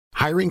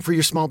Hiring for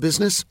your small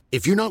business?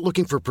 If you're not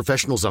looking for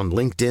professionals on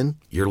LinkedIn,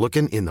 you're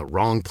looking in the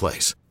wrong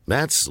place.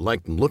 That's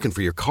like looking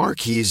for your car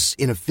keys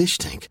in a fish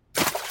tank.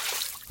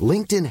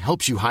 LinkedIn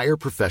helps you hire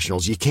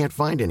professionals you can't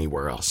find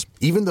anywhere else,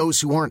 even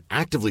those who aren't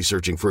actively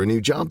searching for a new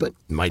job but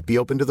might be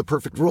open to the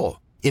perfect role.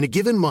 In a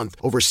given month,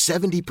 over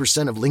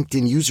 70% of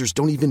LinkedIn users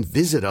don't even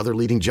visit other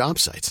leading job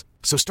sites.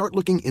 So start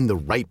looking in the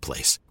right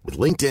place. With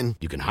LinkedIn,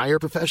 you can hire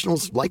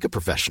professionals like a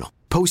professional.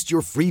 Post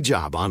your free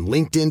job on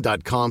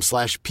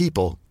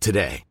linkedin.com/people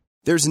today.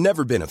 There's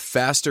never been a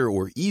faster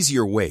or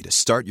easier way to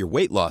start your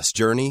weight loss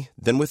journey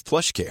than with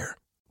PlushCare.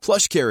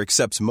 PlushCare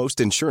accepts most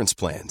insurance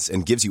plans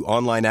and gives you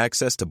online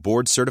access to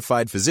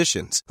board-certified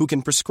physicians who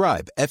can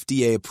prescribe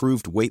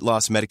FDA-approved weight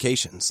loss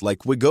medications like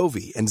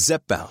Wegovy and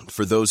Zepbound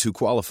for those who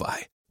qualify.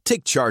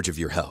 Take charge of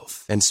your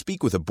health and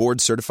speak with a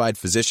board-certified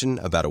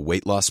physician about a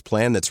weight loss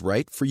plan that's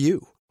right for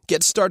you.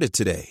 Get started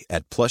today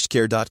at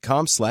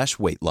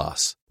plushcare.com/weight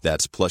loss.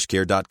 That's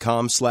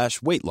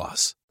plushcare.com/weight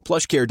loss.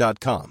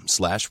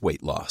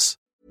 plushcare.com/weight loss.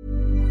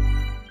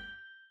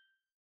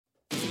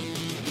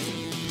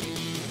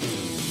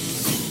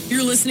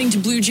 You're listening to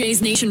Blue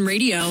Jays Nation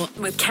Radio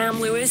with Cam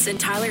Lewis and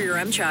Tyler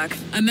Yaremchuk,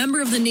 a member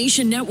of the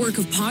Nation network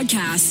of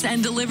podcasts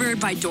and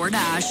delivered by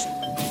DoorDash.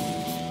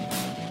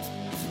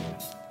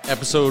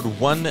 Episode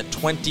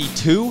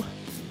 122,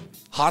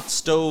 hot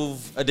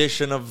stove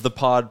edition of the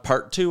pod,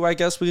 part 2, I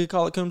guess we could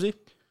call it, Coombsy.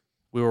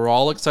 We were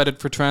all excited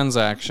for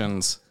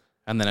transactions,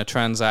 and then a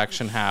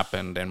transaction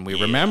happened, and we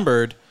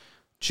remembered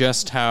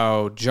just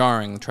how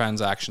jarring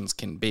transactions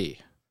can be.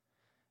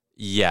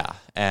 Yeah,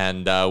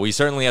 and we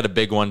certainly had a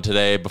big one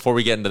today. Before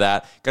we get into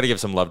that, got to give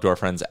some love to our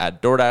friends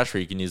at DoorDash,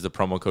 where you can use the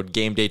promo code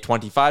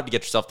GameDay25 to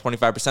get yourself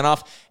 25%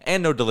 off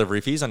and no delivery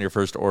fees on your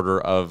first order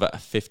of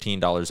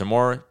 $15 or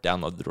more.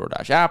 Download the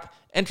DoorDash app,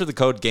 enter the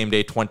code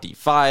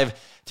GameDay25.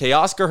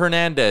 Teoscar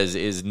Hernandez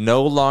is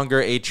no longer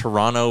a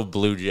Toronto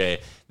Blue Jay.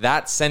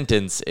 That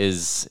sentence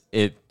is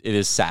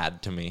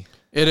sad to me.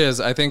 It is.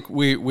 I think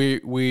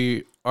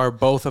we are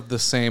both of the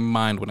same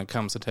mind when it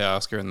comes to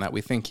Teoscar, in that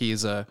we think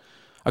he's a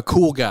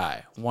cool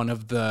guy, one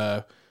of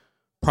the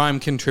prime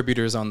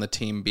contributors on the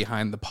team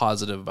behind the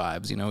positive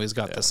vibes. You know, he's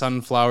got the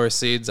sunflower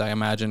seeds. I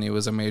imagine he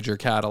was a major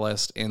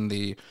catalyst in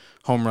the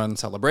home run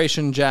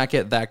celebration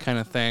jacket, that kind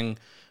of thing.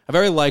 A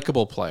very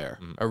likable player.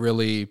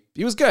 He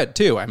was good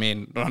too. I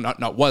mean,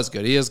 not was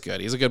good. He is good.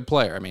 He's a good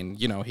player. I mean,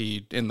 you know,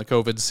 he, in the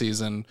COVID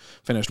season,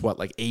 finished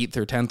like 8th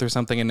or 10th or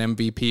something in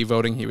MVP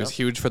voting. He was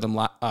huge for them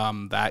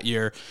that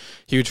year.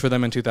 Huge for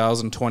them in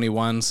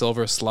 2021.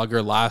 Silver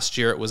Slugger last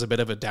year. It was a bit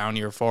of a down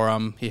year for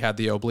him. He had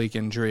the oblique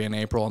injury in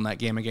April in that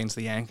game against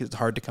the Yankees. It's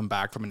hard to come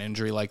back from an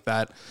injury like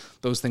that.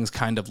 Those things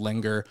kind of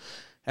linger.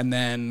 And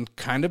then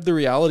kind of the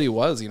reality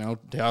was, you know,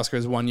 Teoscar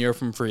is 1 year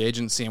from free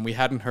agency, and we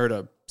hadn't heard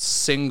a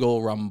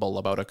single rumble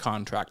about a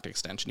contract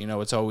extension. You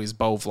know, it's always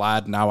Bo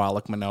Vlad, now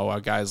Alek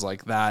Manoah, guys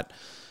like that.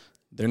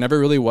 There never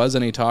really was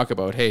any talk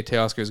about, hey,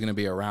 Teoscar is going to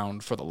be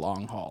around for the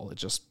long haul. It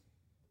just,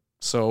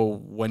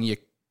 so when you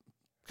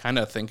kind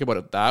of think about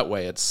it that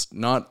way, it's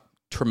not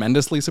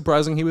tremendously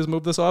surprising he was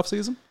moved this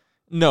offseason.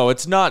 No,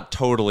 it's not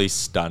totally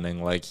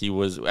stunning like he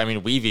was. I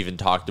mean, we've even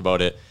talked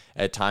about it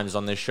at times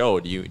on this show.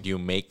 Do you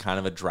make kind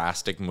of a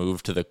drastic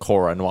move to the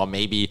core? And while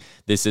maybe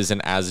this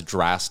isn't as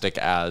drastic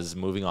as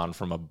moving on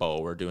from a Bo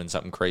or doing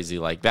something crazy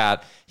like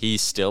that,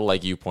 he's still,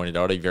 like you pointed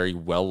out, a very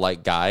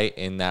well-liked guy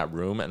in that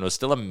room, and was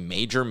still a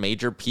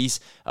major piece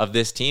of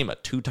this team. A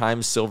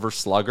 2-time Silver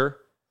Slugger,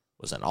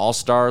 was an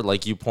all-star,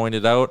 like you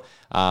pointed out.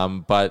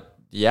 But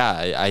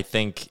yeah, I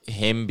think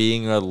him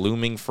being a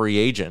looming free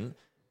agent,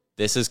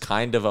 this is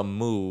kind of a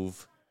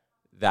move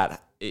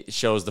that it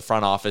shows the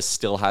front office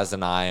still has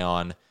an eye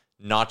on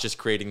not just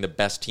creating the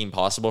best team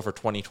possible for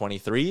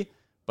 2023,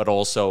 but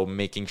also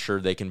making sure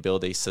they can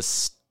build a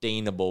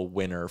sustainable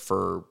winner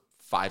for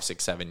 5,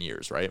 6, 7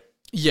 years, right?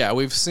 Yeah,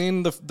 we've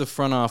seen the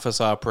front office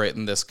operate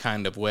in this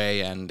kind of way,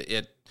 and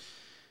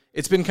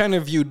it's been kind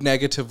of viewed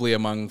negatively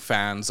among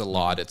fans a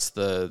lot. It's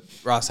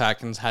Ross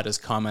Atkins had his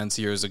comments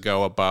years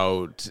ago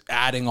about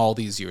adding all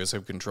these years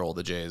of control.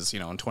 The Jays, you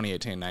know, in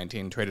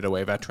 2018-19 traded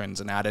away veterans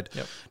and added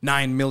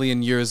 9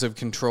 million years of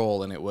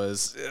control. And it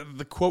was,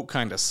 the quote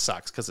kind of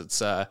sucks because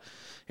it's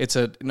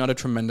not a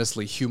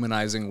tremendously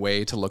humanizing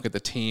way to look at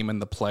the team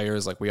and the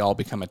players. Like, we all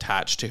become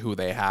attached to who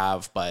they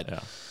have,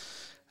 but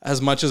as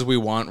much as we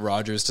want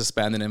Rogers to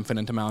spend an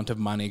infinite amount of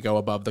money, go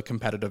above the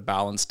competitive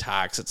balance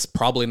tax, it's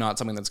probably not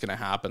something that's going to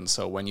happen.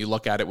 So when you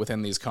look at it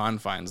within these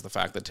confines, the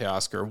fact that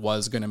Teoscar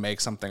was going to make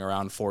something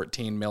around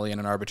 $14 million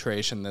in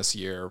arbitration this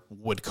year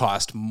would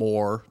cost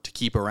more to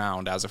keep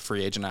around as a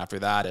free agent after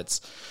that.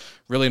 It's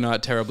really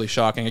not terribly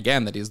shocking,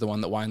 again, that he's the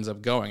one that winds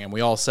up going. And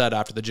we all said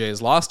after the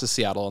Jays lost to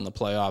Seattle in the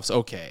playoffs,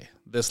 okay,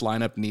 this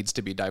lineup needs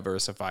to be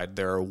diversified.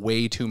 There are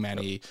way too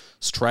many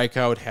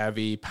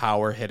strikeout-heavy,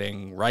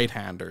 power-hitting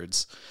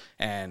right-handers,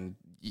 and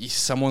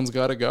someone's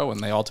got to go. And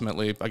they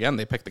ultimately, again,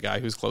 they picked the guy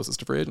who's closest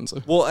to free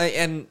agency. Well,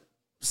 and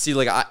see,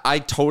 like, I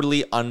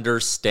totally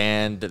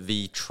understand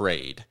the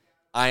trade.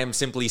 I am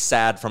simply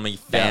sad from a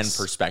fan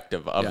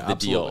perspective of the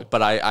deal.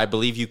 But I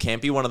believe you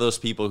can't be one of those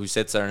people who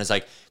sits there and is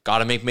like, got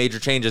to make major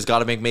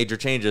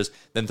changes,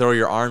 then throw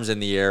your arms in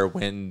the air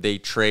when they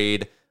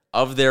trade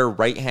of their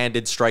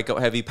right-handed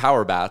strikeout-heavy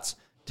power bats.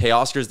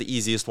 Teoscar's the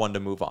easiest one to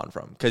move on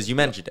from because you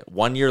mentioned it.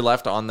 1 year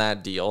left on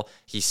that deal.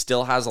 He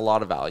still has a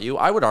lot of value.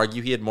 I would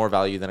argue he had more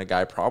value than a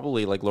guy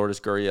probably like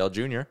Lourdes Gurriel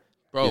Jr.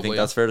 Probably, you think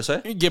that's fair to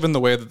say? Given the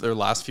way that their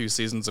last few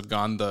seasons have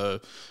gone,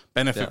 the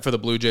benefit for the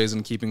Blue Jays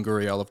in keeping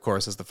Gurriel, of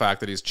course, is the fact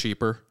that he's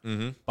cheaper.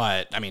 Mm-hmm.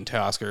 But, I mean,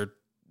 Teoscar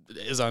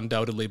is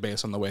undoubtedly,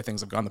 based on the way things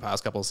have gone the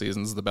past couple of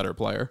seasons, the better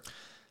player.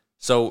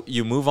 So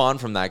you move on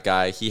from that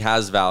guy. He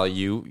has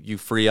value. You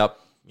free up,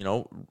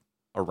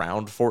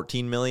 around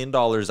 $14 million,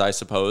 I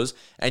suppose,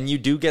 and you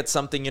do get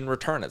something in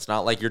return. It's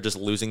not like you're just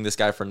losing this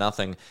guy for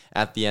nothing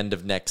at the end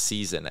of next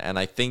season. And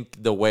I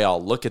think the way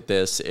I'll look at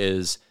this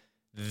is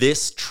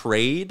this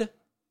trade,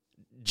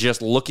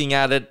 just looking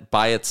at it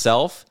by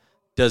itself,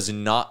 does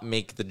not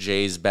make the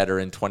Jays better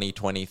in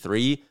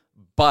 2023,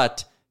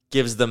 but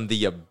gives them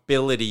the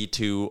ability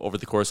to, over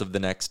the course of the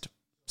next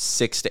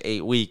 6 to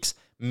 8 weeks,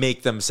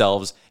 make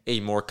themselves a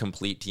more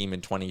complete team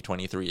in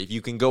 2023. If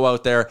you can go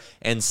out there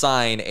and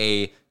sign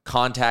a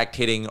contact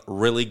hitting,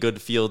 really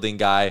good fielding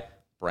guy,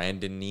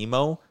 Brandon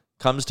Nimmo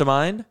comes to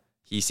mind.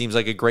 He seems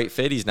like a great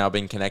fit. He's now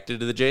been connected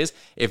to the Jays.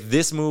 If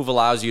this move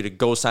allows you to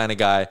go sign a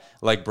guy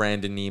like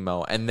Brandon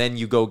Nimmo and then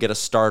you go get a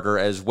starter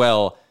as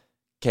well,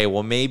 okay,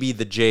 well, maybe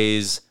the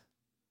Jays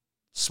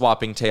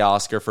swapping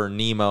Teoscar for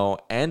Nimmo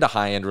and a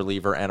high-end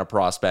reliever and a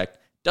prospect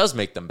does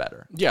make them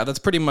better. Yeah, that's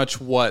pretty much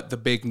what the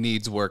big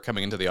needs were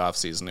coming into the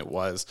offseason. It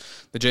was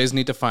the Jays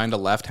need to find a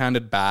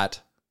left-handed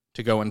bat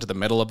to go into the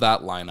middle of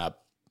that lineup,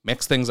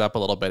 mix things up a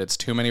little bit. It's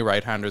too many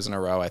right-handers in a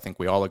row. I think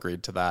we all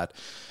agreed to that.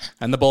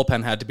 And the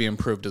bullpen had to be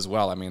improved as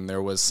well. I mean,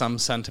 there was some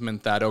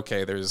sentiment that,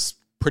 okay, there's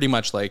pretty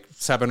much like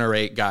 7 or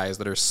 8 guys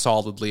that are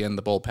solidly in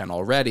the bullpen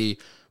already,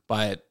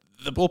 but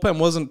the bullpen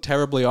wasn't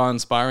terribly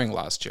awe-inspiring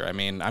last year. I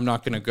mean, I'm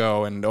not going to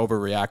go and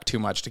overreact too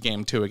much to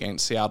Game 2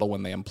 against Seattle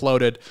when they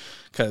imploded,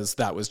 because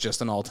that was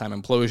just an all-time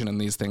implosion and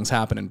these things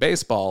happen in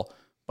baseball.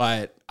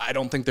 But I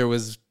don't think there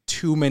was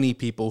too many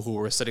people who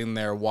were sitting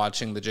there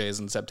watching the Jays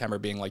in September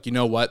being like, you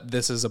know what,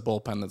 this is a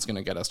bullpen that's going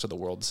to get us to the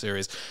World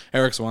Series.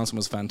 Erik Swanson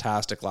was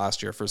fantastic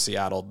last year for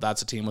Seattle.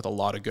 That's a team with a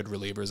lot of good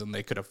relievers, and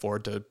they could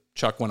afford to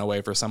chuck one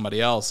away for somebody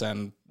else.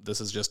 And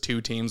this is just 2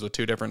 teams with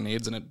 2 different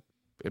needs, and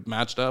it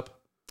matched up.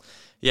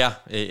 Yeah,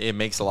 it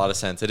makes a lot of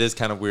sense. It is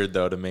kind of weird,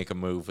 though, to make a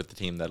move with the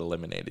team that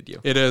eliminated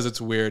you. It is.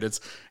 It's weird.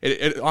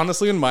 It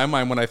honestly, in my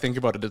mind, when I think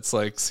about it, it's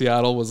like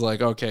Seattle was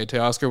like, okay,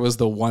 Teoscar was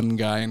the one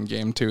guy in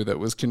Game 2 that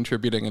was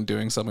contributing and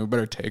doing something. We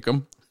better take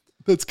him.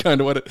 That's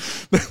kind of what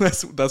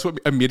that's what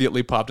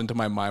immediately popped into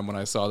my mind when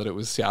I saw that it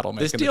was Seattle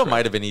making this deal.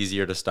 Might have been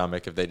easier to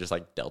stomach if they just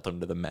like dealt him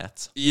to the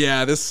Mets.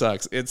 Yeah, this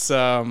sucks. It's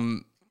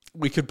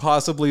we could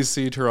possibly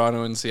see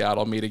Toronto and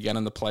Seattle meet again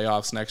in the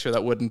playoffs next year.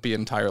 That wouldn't be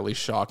entirely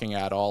shocking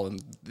at all.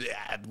 And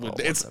yeah,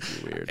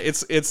 it's weird.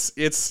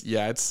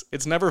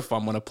 It's never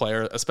fun when a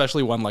player,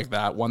 especially one like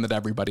that, one that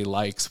everybody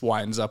likes,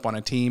 winds up on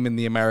a team in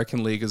the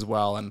American League as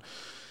well. And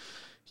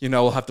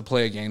we'll have to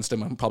play against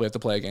him. I'll probably have to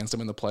play against him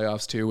in the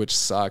playoffs too, which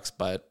sucks.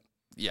 But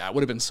yeah, it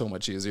would have been so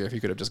much easier if he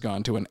could have just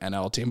gone to an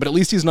NL team. But at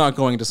least he's not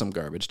going to some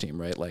garbage team,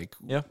 right? Like,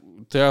 yeah,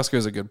 Teoscar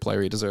is a good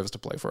player. He deserves to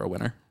play for a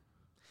winner.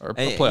 Or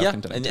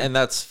and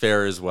that's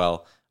fair as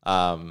well.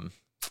 God,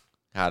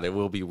 it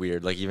will be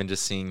weird. Like even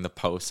just seeing the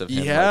posts of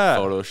him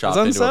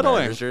photoshopped into a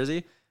Mariners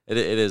jersey, it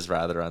is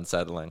rather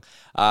unsettling.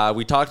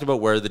 We talked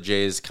about where the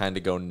Jays kind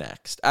of go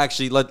next.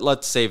 Actually,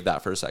 let's save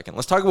that for a second.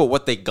 Let's talk about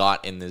what they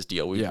got in this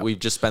deal. We've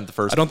just spent the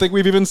first. I don't think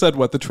we've even said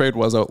what the trade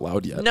was out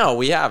loud yet. No,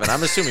 we haven't.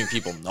 I'm assuming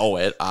people know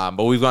it.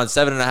 But we've gone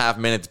 7.5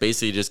 minutes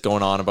basically just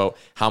going on about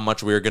how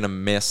much we're going to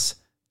miss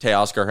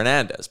Teoscar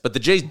Hernandez. But the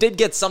Jays did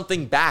get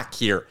something back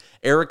here.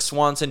 Erik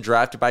Swanson,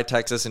 drafted by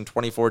Texas in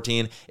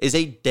 2014, is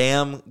a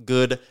damn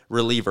good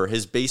reliever.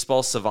 His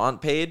baseball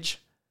savant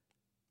page,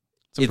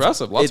 it's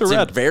impressive. Lots of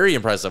red. It's very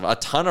impressive. A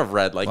ton of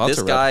red. Like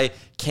this guy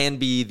can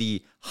be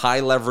the high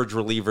leverage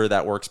reliever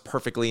that works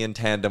perfectly in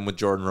tandem with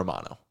Jordan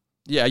Romano.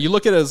 Yeah, you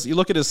look at his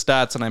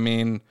stats, and I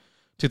mean,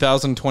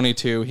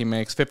 2022, he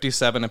makes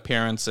 57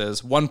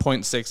 appearances,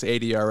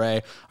 1.68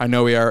 ERA. I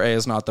know ERA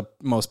is not the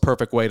most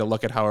perfect way to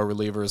look at how a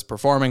reliever is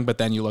performing, but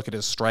then you look at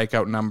his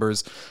strikeout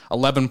numbers,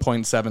 11.7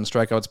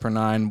 strikeouts per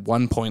 9,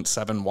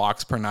 1.7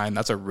 walks per 9.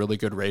 That's a really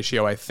good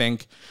ratio. I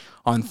think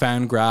on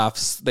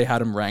Fangraphs, they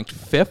had him ranked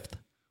 5th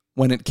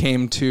when it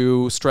came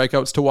to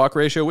strikeouts to walk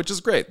ratio, which is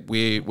great.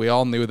 We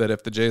all knew that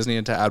if the Jays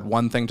needed to add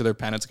one thing to their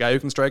pen, it's a guy who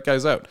can strike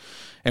guys out.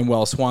 And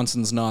while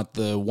Swanson's not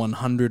the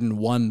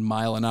 101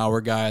 mile an hour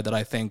guy that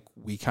I think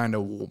we kind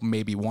of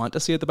maybe want to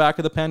see at the back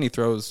of the pen, he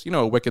throws,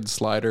 a wicked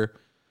slider,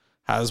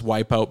 has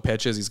wipeout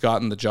pitches. He's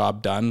gotten the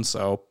job done.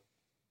 So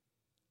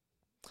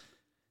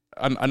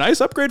a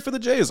nice upgrade for the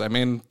Jays. I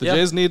mean, the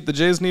Jays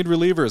need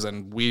relievers,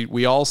 and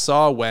we all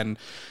saw when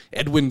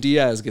Edwin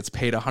Diaz gets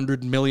paid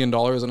 $100 million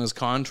on his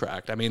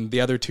contract. I mean,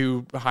 the other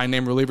two high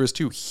name relievers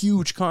too,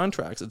 huge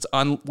contracts.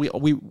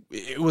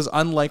 It was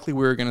unlikely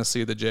we were going to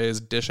see the Jays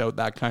dish out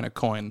that kind of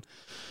coin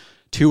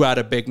to add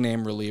a big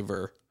name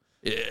reliever.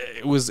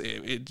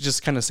 It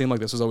just kind of seemed like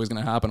this was always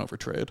going to happen over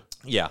trade.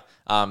 Yeah.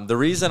 The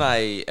reason I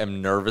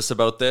am nervous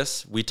about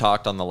this, we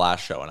talked on the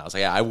last show, and I was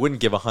like, I wouldn't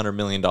give $100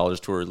 million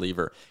to a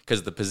reliever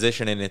because the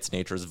position in its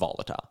nature is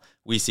volatile.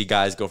 We see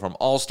guys go from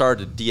all-star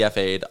to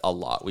DFA'd a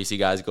lot. We see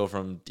guys go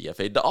from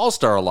DFA'd to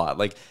all-star a lot.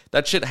 Like,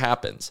 that shit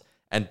happens.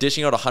 And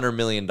dishing out $100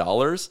 million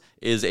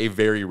is a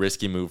very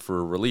risky move for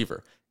a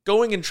reliever.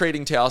 Going and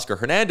trading Teoscar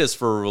Hernandez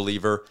for a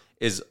reliever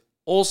is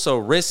also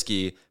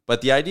risky,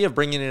 but the idea of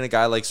bringing in a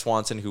guy like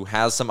Swanson who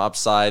has some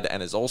upside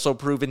and has also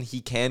proven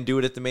he can do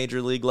it at the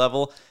major league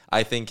level,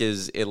 I think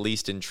is at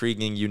least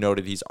intriguing. You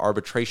noted he's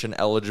arbitration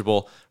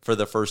eligible for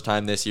the first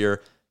time this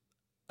year.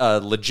 A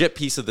legit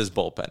piece of this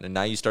bullpen. And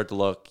now you start to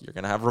look, you're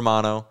going to have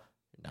Romano,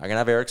 you're not going to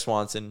have Eric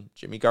Swanson,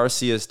 Jimmy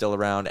Garcia is still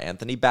around,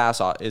 Anthony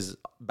Bass is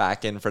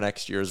back in for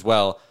next year as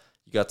well.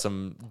 You got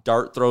some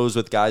dart throws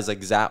with guys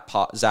like Zach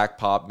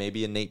Pop,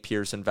 maybe a Nate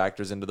Pearson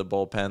factors into the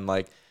bullpen.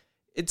 Like,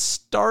 it's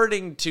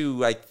starting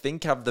to, I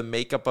think, have the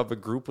makeup of a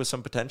group with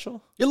some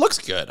potential. It looks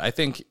good. I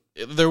think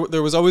there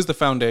was always the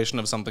foundation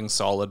of something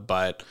solid,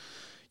 but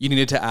you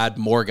needed to add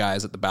more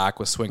guys at the back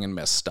with swing and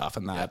miss stuff,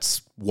 and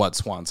that's what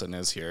Swanson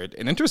is here.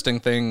 An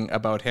interesting thing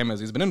about him is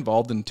he's been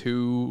involved in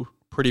two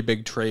pretty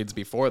big trades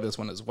before this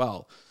one as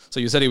well. So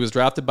you said he was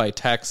drafted by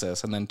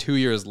Texas, and then 2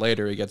 years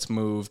later he gets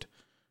moved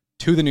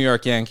to the New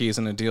York Yankees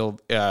in a deal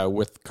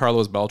with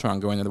Carlos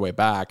Beltran going the other way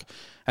back.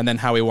 And then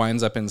how he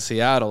winds up in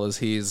Seattle is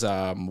he's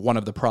one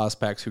of the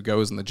prospects who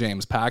goes in the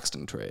James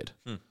Paxton trade.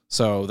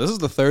 So this is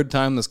the third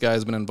time this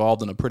guy's been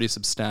involved in a pretty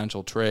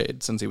substantial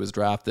trade since he was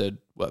drafted,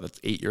 that's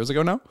 8 years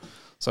ago now.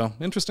 So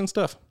interesting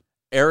stuff.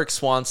 Eric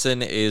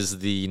Swanson is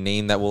the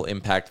name that will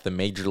impact the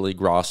major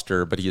league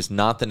roster, but he is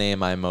not the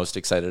name I'm most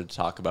excited to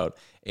talk about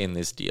in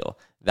this deal.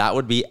 That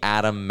would be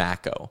Adam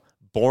Mako.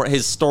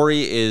 His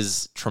story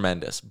is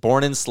tremendous.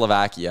 Born in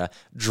Slovakia,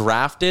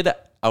 drafted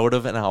out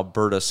of an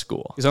Alberta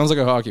school. He sounds like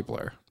a hockey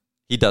player.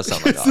 He does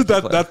sound like a hockey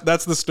player.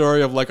 That's the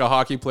story of like a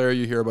hockey player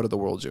you hear about at the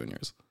World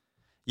Juniors.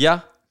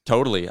 Yeah,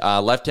 totally.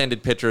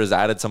 Left-handed pitcher has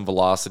added some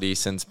velocity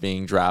since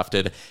being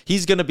drafted.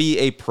 He's going to be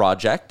a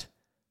project,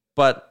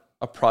 but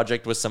a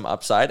project with some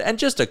upside and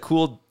just a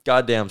cool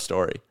goddamn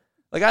story.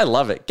 Like, I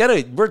love it.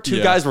 We're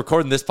two guys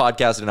recording this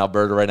podcast in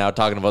Alberta right now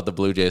talking about the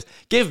Blue Jays.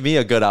 Give me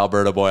a good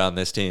Alberta boy on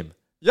this team.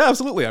 Yeah,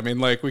 absolutely. I mean,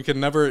 like, you can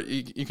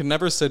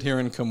never sit here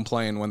and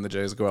complain when the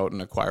Jays go out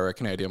and acquire a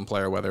Canadian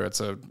player, whether it's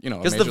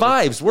because the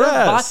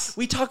vibes.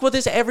 We talk about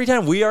this every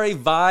time. We are a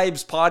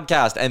vibes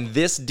podcast, and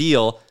this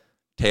deal,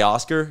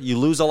 Teoscar, you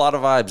lose a lot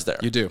of vibes there.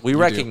 You do. We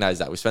recognize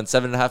that. We spent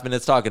 7.5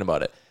 minutes talking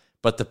about it,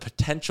 but the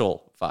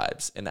potential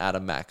vibes in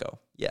Adam Mako,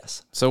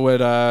 yes. So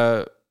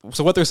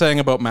what they're saying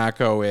about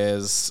Mako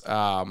is,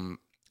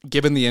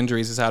 given the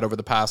injuries he's had over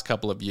the past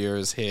couple of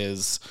years,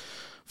 his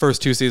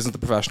first 2 seasons at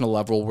the professional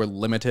level were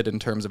limited in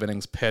terms of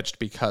innings pitched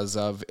because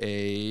of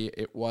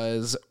it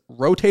was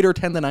rotator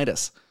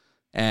tendonitis.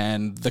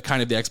 And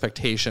the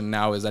expectation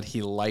now is that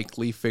he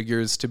likely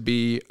figures to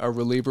be a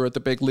reliever at the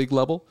big league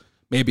level,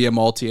 maybe a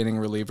multi-inning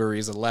reliever.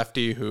 He's a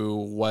lefty who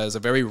was a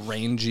very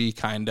rangy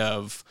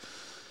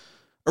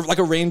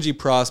a rangy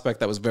prospect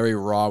that was very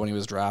raw when he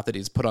was drafted.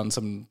 He's put on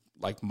some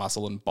like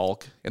muscle and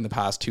bulk in the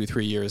past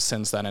 2-3 years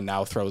since then, and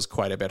now throws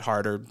quite a bit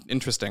harder.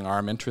 Interesting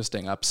arm,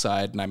 interesting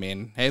upside. And I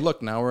mean, hey,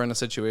 look, now we're in a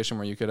situation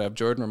where you could have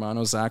Jordan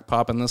Romano, Zach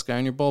Pop, and this guy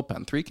in your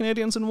bullpen. 3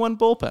 Canadians in 1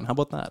 bullpen. How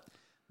about that?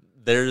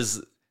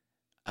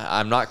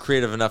 I'm not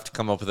creative enough to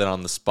come up with it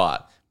on the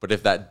spot, but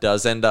if that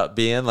does end up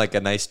being like a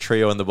nice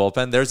trio in the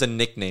bullpen, there's a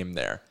nickname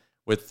there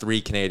with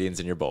 3 Canadians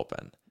in your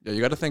bullpen. Yeah,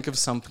 you got to think of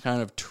some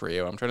kind of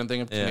trio. I'm trying to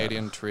think of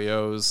Canadian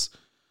trios.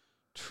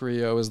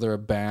 Trio, is there a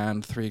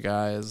band? 3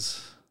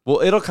 guys?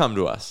 Well, it'll come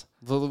to us.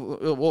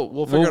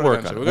 We'll figure it out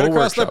eventually. We've got to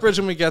cross that bridge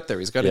when we get there.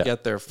 He's got to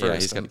get there first. Yeah,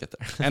 he's got to get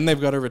there. And they've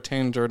got to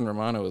retain Jordan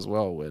Romano as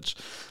well, which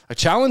a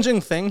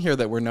challenging thing here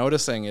that we're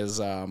noticing is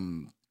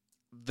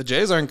the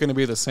Jays aren't going to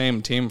be the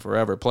same team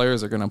forever.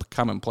 Players are going to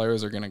come and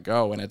players are going to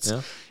go. And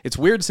it's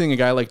weird seeing a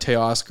guy like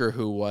Teoscar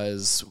who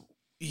was...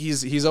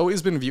 He's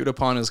always been viewed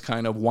upon as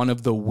kind of one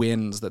of the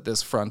wins that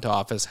this front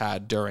office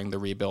had during the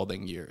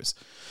rebuilding years.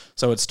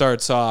 So it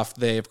starts off,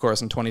 they, of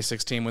course, in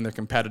 2016, when their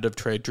competitive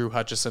trade Drew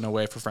Hutchison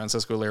away for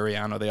Francisco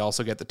Liriano, they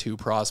also get the 2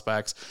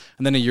 prospects.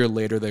 And then a year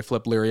later, they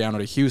flip Liriano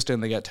to Houston.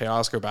 They get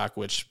Teoscar back,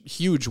 which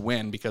huge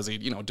win because he,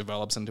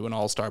 develops into an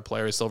all-star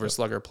player, Silver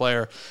Slugger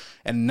player.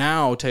 And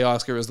now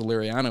Teoscar is the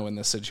Liriano in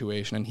this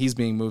situation, and he's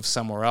being moved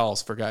somewhere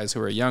else for guys who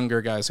are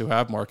younger, guys who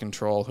have more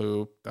control,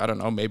 who, I don't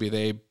know, maybe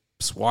they...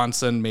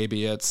 Swanson,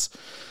 maybe it's,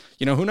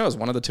 who knows?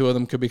 One of the 2 of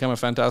them could become a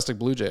fantastic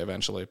Blue Jay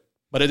eventually.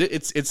 But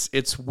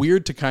it's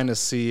weird to kind of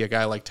see a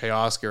guy like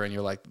Teoscar and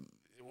you're like,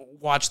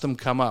 watch them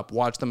come up,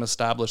 watch them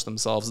establish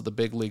themselves at the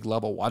big league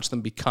level, watch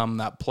them become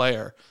that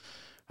player.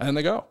 And then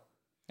they go.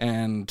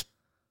 And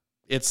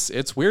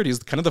it's weird. He's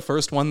kind of the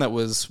first one that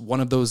was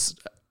one of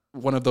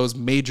those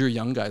major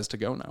young guys to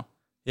go now.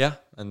 Yeah,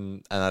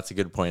 and that's a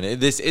good point.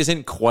 This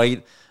isn't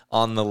quite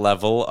on the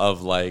level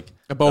of like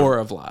a Bo or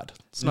a Vlad.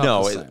 It's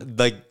not the same.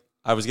 Like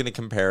I was going to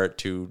compare it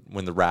to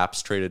when the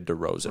Raps traded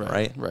DeRozan,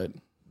 right? Right.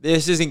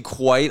 This isn't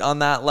quite on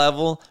that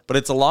level, but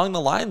it's along the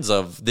lines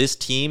of this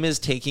team is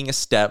taking a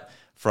step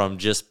from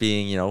just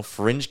being,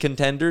 fringe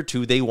contender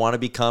to they want to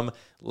become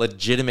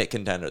legitimate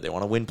contender. They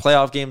want to win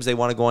playoff games. They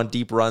want to go on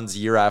deep runs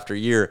year after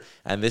year.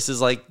 And this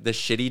is like the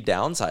shitty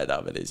downside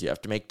of it is you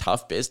have to make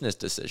tough business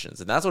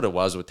decisions. And that's what it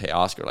was with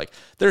Teoscar. Like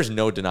there's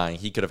no denying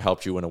he could have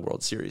helped you win a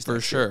World Series.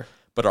 For sure. Year.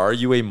 But are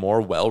you a more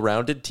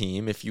well-rounded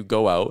team if you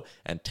go out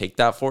and take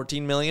that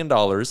 $14 million,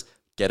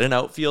 get an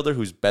outfielder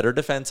who's better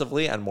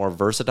defensively and more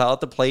versatile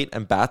at the plate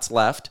and bats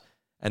left,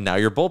 and now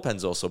your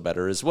bullpen's also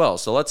better as well.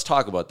 So let's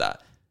talk about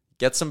that.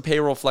 Get some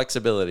payroll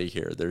flexibility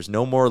here. There's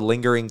no more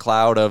lingering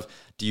cloud of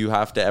do you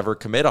have to ever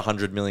commit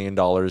 $100 million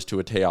to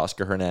a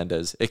Teoscar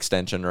Hernandez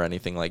extension or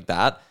anything like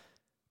that.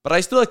 But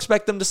I still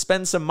expect them to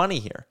spend some money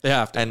here. They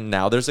have to. And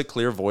now there's a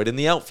clear void in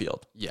the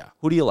outfield. Yeah.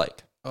 Who do you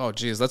like? Oh,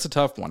 geez, that's a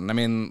tough one. I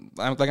mean,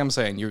 like I'm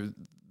saying,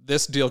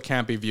 this deal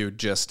can't be viewed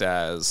just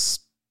as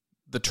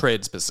the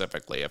trade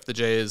specifically. If the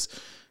Jays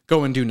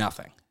go and do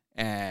nothing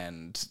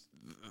and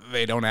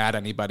they don't add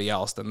anybody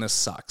else, then this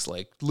sucks.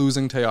 Like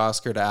losing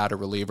Teoscar to add a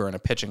reliever and a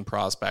pitching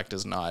prospect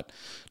is not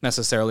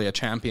necessarily a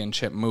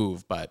championship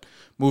move, but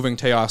moving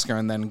Teoscar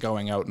and then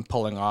going out and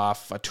pulling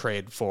off a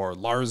trade for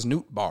Lars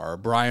Nootbaar or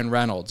Brian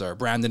Reynolds or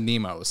Brandon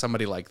Nimmo,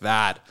 somebody like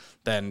that,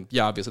 then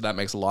yeah, obviously that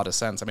makes a lot of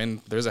sense. I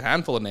mean, there's a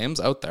handful of names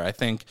out there. I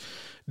think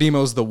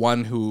Nimmo's the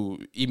one who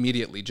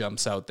immediately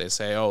jumps out. They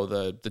say, oh,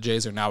 the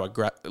Jays are now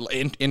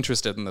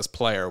interested in this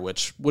player,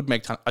 which would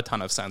make a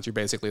ton of sense. You're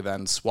basically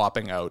then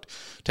swapping out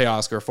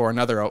Teoscar for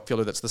another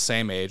outfielder that's the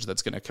same age,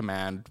 that's going to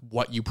command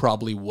what you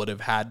probably would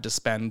have had to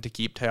spend to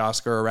keep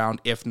Teoscar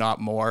around, if not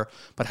more,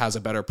 but has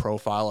a better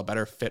profile, a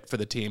better fit for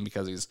the team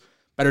because he's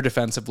better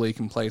defensively,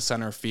 can play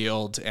center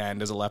field,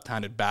 and is a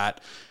left-handed bat.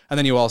 And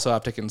then you also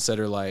have to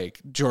consider, like,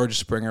 George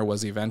Springer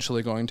was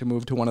eventually going to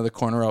move to one of the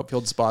corner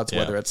outfield spots,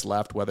 whether it's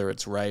left, whether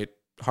it's right.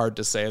 Hard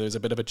to say. There's a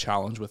bit of a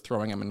challenge with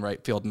throwing him in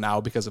right field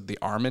now because of the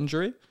arm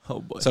injury. Oh,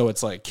 boy. So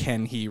it's like,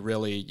 can he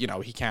really,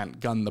 he can't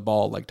gun the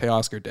ball like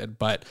Teoscar did.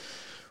 But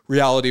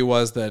reality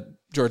was that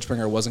George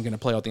Springer wasn't going to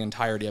play out the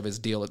entirety of his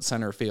deal at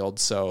center field.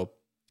 So,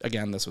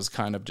 again, this was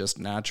kind of just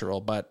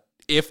natural. But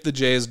if the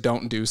Jays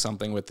don't do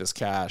something with this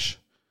cash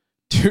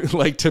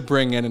to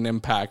bring in an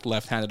impact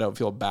left-handed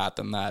outfield bat,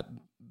 then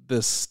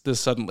this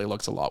suddenly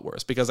looks a lot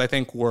worse, because I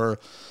think we're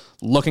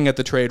looking at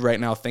the trade right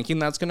now thinking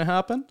that's going to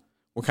happen.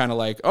 We're kind of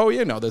like, oh,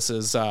 this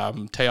is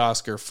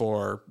Teoscar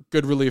for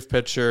good relief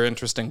pitcher,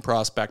 interesting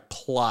prospect,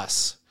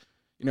 plus,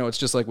 it's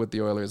just like with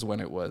the Oilers when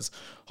it was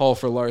Hall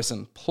for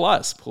Larson,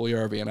 plus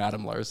Puljujarvi and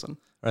Adam Larson.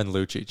 And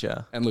Lucic,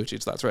 yeah. And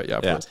Lucic, that's right, yeah,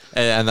 of course.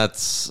 And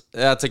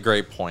that's a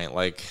great point.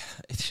 Like,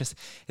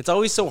 it's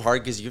always so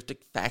hard because you have to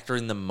factor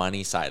in the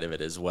money side of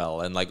it as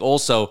well. And, like,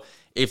 also,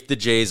 if the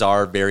Jays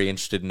are very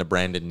interested in a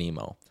Brandon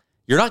Nimmo,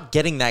 you're not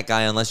getting that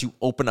guy unless you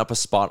open up a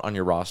spot on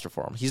your roster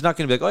for him. He's not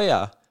going to be like, oh,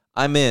 yeah,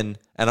 I'm in,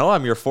 and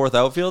I'm your fourth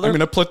outfielder. I'm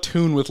in a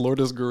platoon with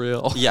Lourdes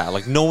Gurriel. Yeah,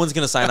 like, no one's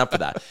going to sign up for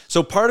that.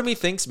 So part of me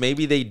thinks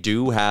maybe they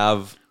do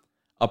have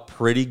a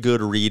pretty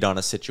good read on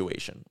a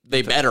situation.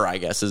 They better, I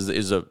guess, is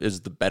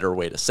the better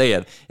way to say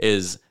it,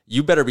 is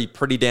you better be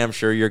pretty damn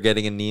sure you're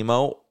getting a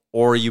Nimmo,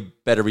 or you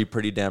better be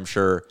pretty damn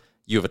sure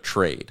you have a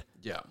trade.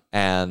 Yeah.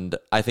 And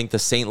I think the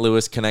St.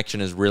 Louis connection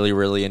is really,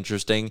 really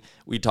interesting.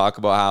 We talk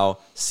about how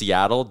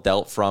Seattle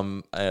dealt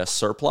from a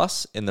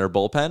surplus in their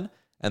bullpen,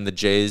 and the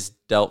Jays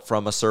dealt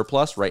from a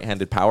surplus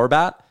right-handed power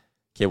bat.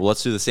 Okay, well,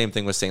 let's do the same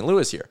thing with St.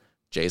 Louis here.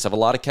 Jays have a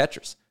lot of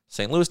catchers.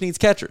 St. Louis needs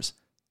catchers.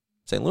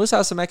 St. Louis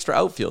has some extra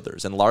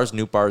outfielders, and Lars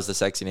Nootbaar is the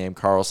sexy name.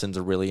 Carlson's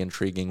a really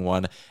intriguing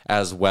one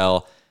as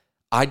well.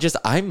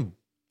 I'm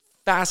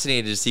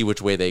fascinated to see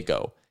which way they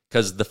go,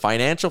 because the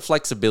financial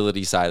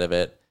flexibility side of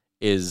it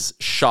is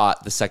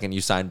shot the second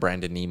you sign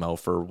Brandon Nimmo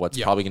for what's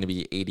probably going to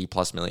be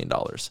 $80+ million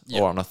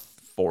or on a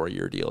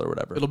 4-year deal or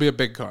whatever. It'll be a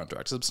big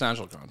contract,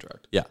 substantial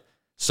contract. Yeah.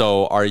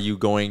 So are you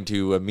going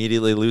to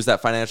immediately lose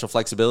that financial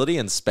flexibility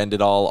and spend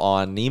it all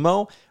on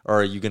Nimmo, or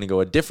are you going to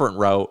go a different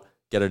route,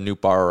 get a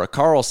Nootbaar or a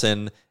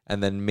Carlson,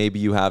 and then maybe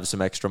you have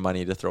some extra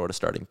money to throw at a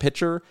starting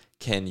pitcher?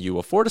 Can you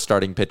afford a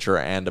starting pitcher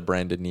and a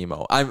Brandon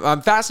Nimmo?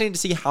 I'm fascinated to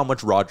see how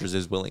much Rogers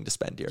is willing to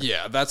spend here.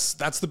 Yeah, that's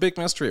the big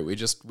mystery.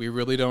 We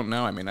really don't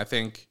know. I mean, I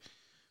think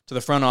to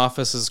the front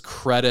office's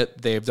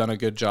credit, they've done a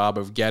good job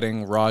of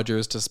getting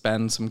Rogers to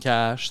spend some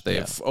cash.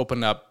 They've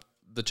opened up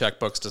the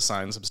checkbooks to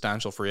sign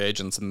substantial free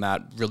agents, and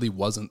that really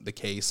wasn't the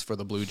case for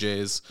the Blue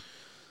Jays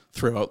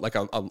throughout like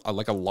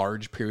a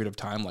large period of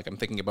time. Like, I'm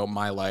thinking about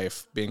my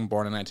life being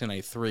born in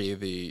 1993.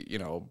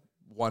 The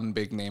one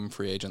big name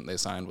free agent they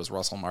signed was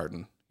Russell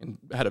Martin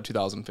ahead of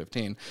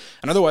 2015,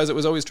 and otherwise it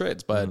was always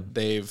trades. But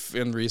they've,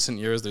 in recent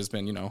years, there's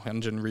been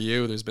Hyunjin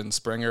Ryu, there's been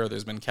Springer,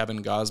 there's been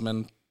Kevin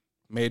Gausman,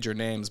 major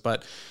names.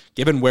 But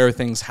given where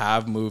things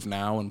have moved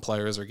now and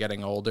players are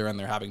getting older and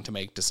they're having to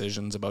make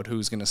decisions about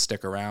who's going to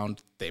stick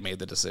around, they made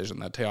the decision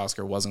that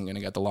Teoscar wasn't going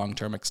to get the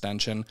long-term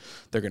extension.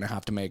 They're going to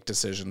have to make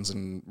decisions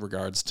in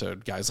regards to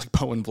guys like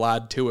Bo and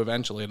Vlad too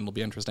eventually, and it'll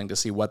be interesting to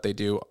see what they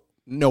do.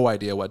 No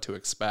idea what to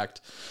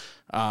expect.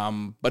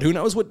 But who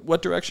knows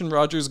what direction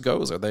Rogers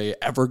goes? Are they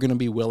ever going to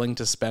be willing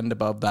to spend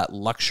above that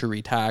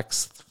luxury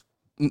tax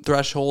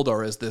threshold,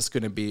 or is this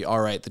going to be, all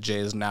right, the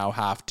Jays now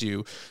have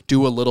to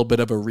do a little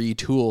bit of a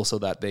retool so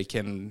that they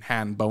can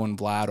hand Bo and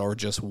Vlad, or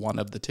just one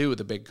of the two,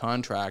 the big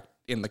contract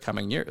in the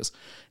coming years?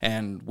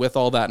 And with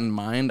all that in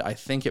mind, I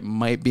think it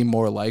might be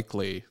more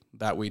likely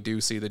that we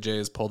do see the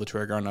Jays pull the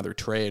trigger on another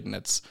trade, and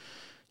it's,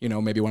 you know,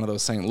 maybe one of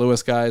those St.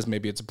 Louis guys,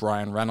 maybe it's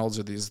Brian Reynolds,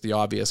 or the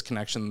obvious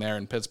connection there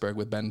in Pittsburgh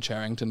with Ben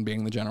Cherington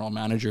being the general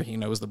manager. He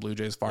knows the Blue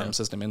Jays farm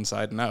system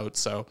inside and out,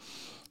 so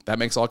that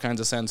makes all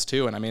kinds of sense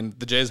too. And I mean,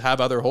 the Jays have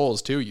other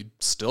holes too. You'd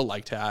still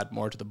like to add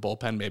more to the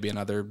bullpen, maybe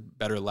another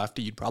better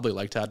lefty. You'd probably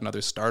like to add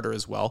another starter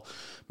as well.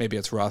 Maybe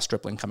it's Ross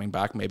Stripling coming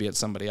back, maybe it's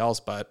somebody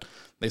else, but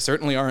they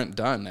certainly aren't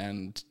done.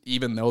 And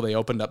even though they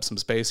opened up some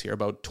space here,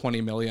 about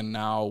 $20 million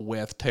now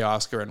with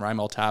Teoscar and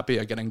Raimel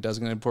Tapia getting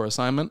designated for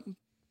assignment,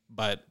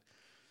 but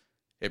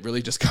it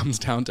really just comes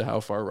down to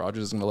how far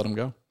Rogers is going to let him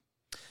go.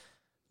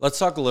 Let's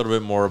talk a little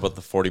bit more about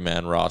the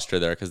 40-man roster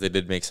there, because they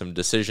did make some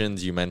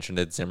decisions. You mentioned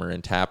it, Zimmer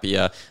and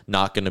Tapia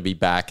not going to be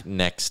back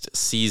next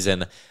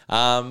season.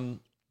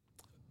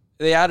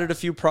 They added a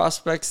few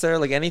prospects there,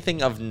 like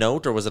anything of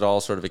note, or was it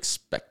all sort of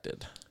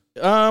expected?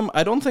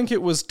 I don't think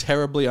it was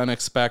terribly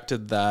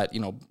unexpected that, you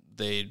know,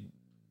 they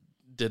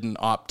didn't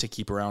opt to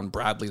keep around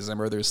Bradley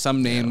Zimmer. There's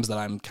some names that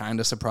I'm kind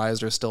of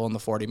surprised are still on the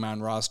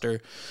 40-man roster.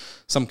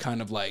 Some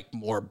kind of like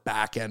more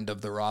back end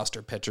of the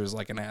roster pitchers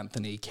like an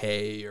Anthony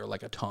Kay or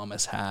like a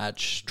Thomas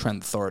Hatch,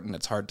 Trent Thornton.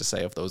 It's hard to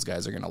say if those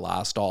guys are going to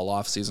last all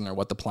offseason or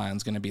what the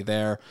plan's going to be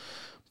there.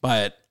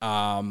 But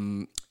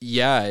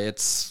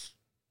it's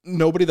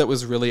nobody that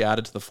was really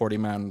added to the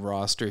 40-man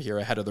roster here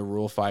ahead of the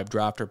Rule 5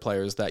 drafter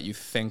players that you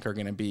think are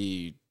going to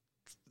be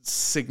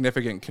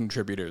significant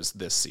contributors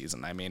this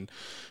season. I mean,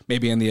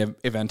 maybe in the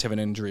event of an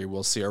injury,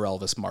 we'll see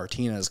Elvis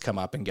Martinez come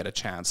up and get a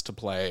chance to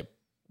play.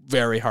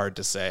 Very hard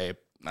to say.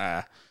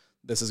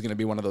 This is going to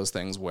be one of those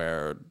things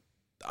where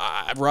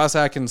Ross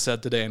Atkins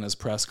said today in his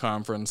press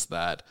conference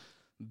that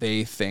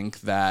they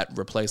think that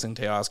replacing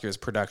Teoscar's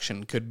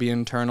production could be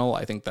internal.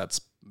 I think that's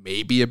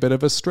maybe a bit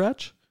of a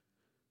stretch.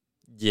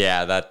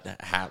 Yeah, that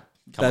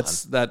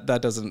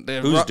doesn't.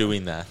 Who's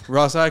doing that?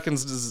 Ross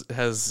Atkins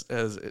has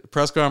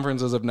press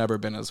conferences have never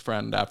been his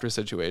friend after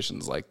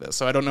situations like this.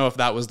 So I don't know if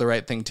that was the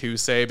right thing to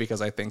say,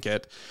 because I think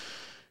it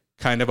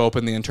kind of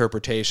opened the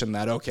interpretation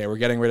that, okay, we're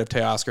getting rid of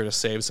Teoscar to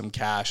save some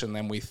cash, and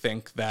then we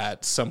think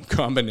that some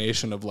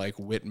combination of like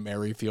Whit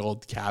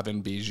Merrifield,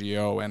 Kevin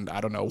Biggio, and I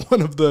don't know,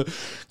 one of the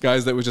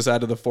guys that was just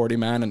added to the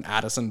 40-man, and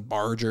Addison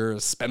Barger,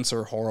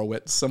 Spencer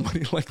Horowitz,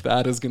 somebody like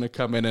that is going to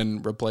come in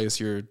and replace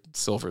your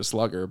Silver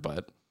Slugger.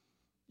 But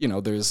you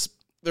know, there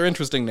are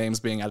interesting names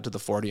being added to the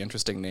 40,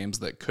 interesting names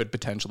that could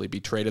potentially be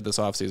traded this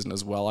offseason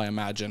as well. I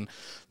imagine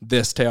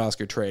this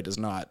Teoscar trade is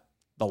not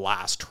the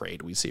last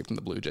trade we see from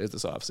the Blue Jays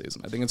this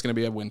offseason. I think it's going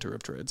to be a winter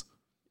of trades.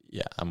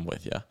 Yeah, I'm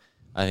with you.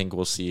 I think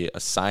we'll see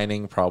a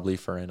signing probably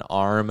for an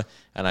arm,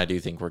 and I do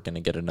think we're going to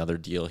get another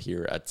deal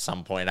here at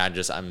some point.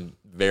 I'm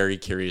very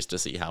curious to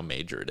see how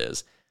major it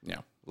is.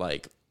 Yeah.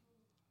 Like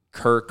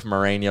Kirk,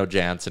 Moreno,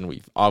 Jansen,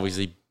 we've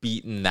obviously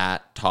beaten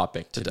that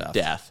topic to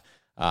death.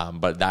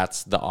 But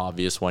that's the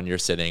obvious one you're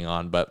sitting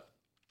on. But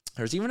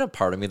there's even a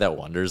part of me that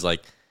wonders,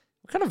 like,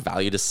 what kind of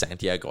value does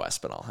Santiago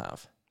Espinal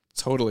have?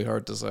 Totally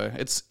hard to say.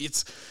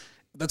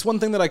 That's one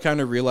thing that I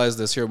kind of realized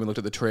this year when we looked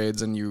at the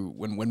trades, and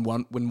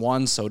when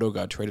Juan Soto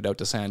got traded out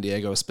to San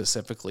Diego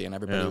specifically, and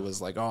everybody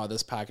was like, "Oh,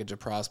 this package of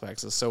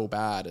prospects is so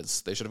bad.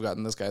 They should have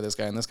gotten this guy,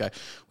 and this guy."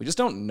 We just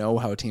don't know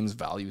how teams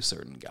value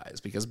certain guys,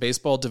 because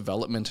baseball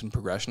development and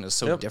progression is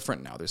so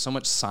different now. There's so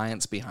much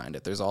science behind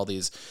it. There's all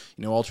these,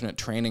 alternate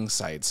training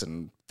sites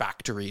and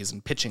factories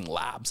and pitching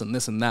labs and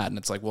this and that. And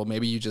it's like, well,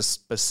 maybe you just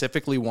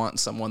specifically want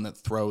someone that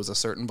throws a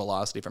certain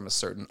velocity from a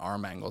certain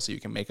arm angle so you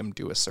can make them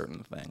do a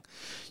certain thing.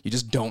 You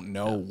just don't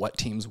know what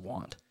teams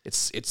want.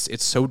 It's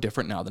so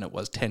different now than it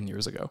was 10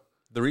 years ago.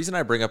 The reason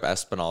I bring up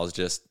Espinal is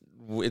just,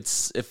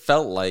 it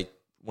felt like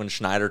when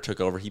Schneider took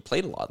over, he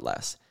played a lot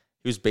less.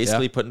 He was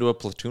basically put into a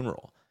platoon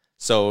role.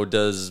 So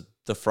does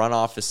the front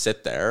office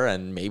sit there,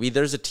 and maybe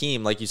there's a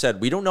team, like you said,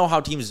 we don't know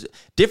how teams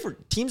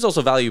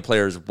also value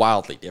players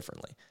wildly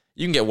differently.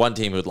 You can get one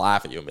team who would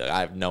laugh at you and be like, I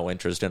have no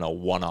interest in a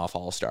one-off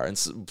all-star. And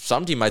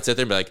some team might sit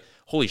there and be like,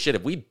 holy shit,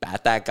 if we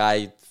bat that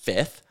guy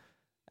fifth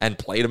and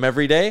played him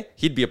every day,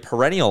 he'd be a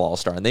perennial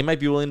all-star, and they might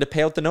be willing to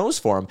pay out the nose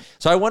for him.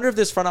 So I wonder if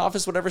this front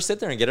office would ever sit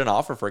there and get an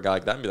offer for a guy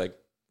like that and be like,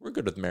 we're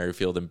good with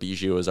Merrifield and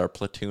Biggio as our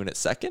platoon at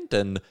second,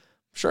 and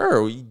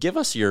sure, give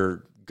us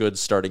your good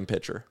starting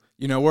pitcher.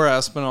 You know where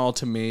Espinal,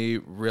 to me,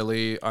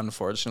 really,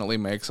 unfortunately,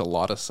 makes a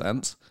lot of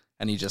sense,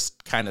 and he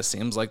just kind of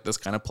seems like this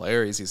kind of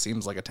player. He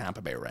seems like a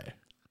Tampa Bay Ray.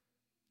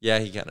 Yeah,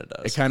 he kind of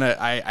does. It kind of,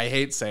 I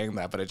hate saying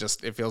that, but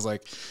it feels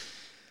like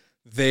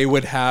they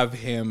would have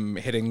him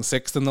hitting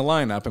sixth in the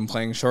lineup and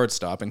playing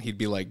shortstop, and he'd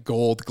be like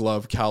Gold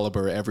Glove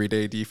caliber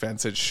everyday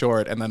defense at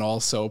short, and then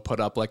also put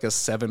up like a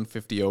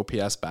 750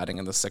 OPS batting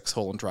in the sixth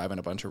hole and driving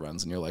a bunch of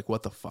runs, and you're like,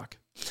 what the fuck?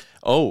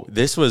 Oh,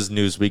 this was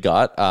news we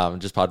got.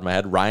 Just popped in my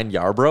head. Ryan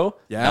Yarbrough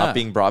not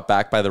being brought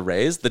back by the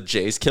Rays. The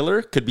Jays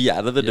killer could be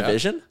out of the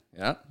division.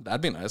 Yeah,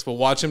 that'd be nice. We'll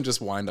watch him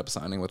just wind up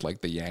signing with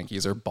like the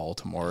Yankees or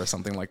Baltimore or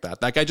something like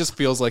that. That guy just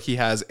feels like he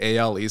has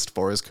AL East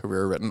for his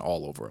career written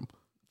all over him.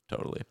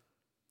 Totally.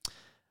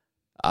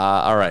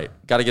 All right.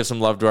 Got to give some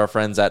love to our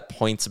friends at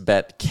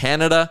PointsBet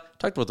Canada.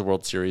 Talked about the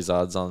World Series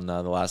odds on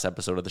the last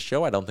episode of the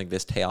show. I don't think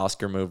this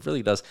Teoscar move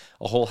really does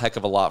a whole heck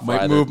of a lot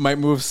for Might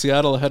move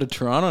Seattle ahead of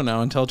Toronto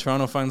now until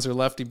Toronto finds their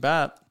lefty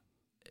bat.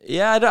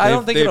 Yeah, I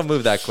don't think it'll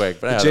move that quick.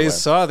 But the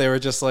Jays they were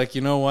just like,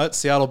 you know what?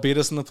 Seattle beat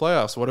us in the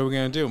playoffs. What are we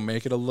going to do?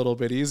 Make it a little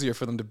bit easier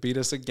for them to beat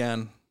us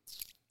again.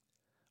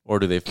 Or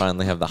do they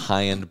finally have the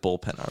high-end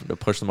bullpen arm to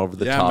push them over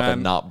the top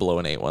and not blow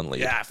an 8-1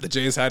 lead? Yeah, if the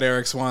Jays had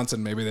Eric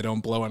Swanson, maybe they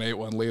don't blow an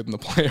 8-1 lead in the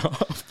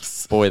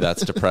playoffs. Boy,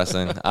 that's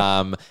depressing.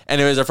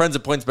 Anyways, our friends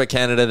at PointsBet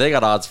Canada, they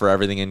got odds for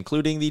everything,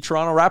 including the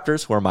Toronto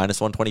Raptors, who are minus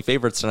 120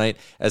 favorites tonight,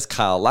 as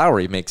Kyle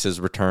Lowry makes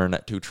his return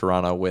to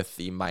Toronto with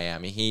the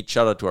Miami Heat.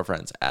 Shout out to our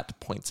friends at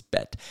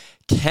PointsBet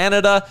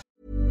Canada.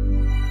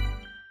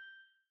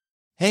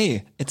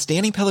 Hey, it's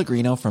Danny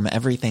Pellegrino from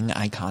Everything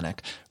Iconic.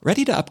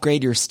 Ready to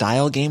upgrade your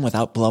style game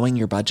without blowing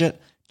your budget?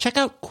 Check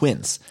out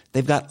Quince.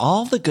 They've got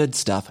all the good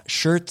stuff,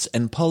 shirts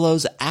and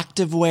polos,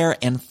 activewear,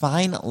 and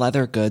fine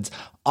leather goods,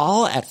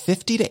 all at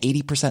 50 to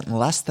 80%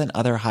 less than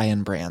other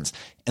high-end brands.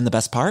 And the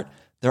best part?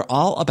 They're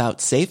all about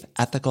safe,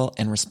 ethical,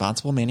 and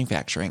responsible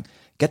manufacturing.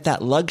 Get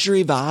that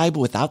luxury vibe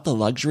without the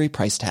luxury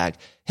price tag.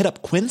 Hit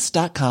up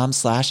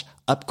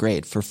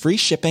quince.com/upgrade for free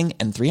shipping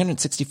and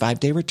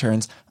 365-day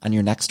returns on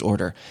your next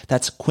order.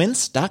 That's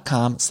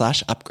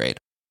quince.com/upgrade.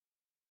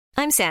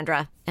 I'm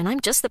Sandra, and I'm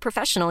just the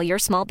professional your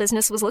small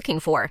business was looking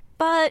for.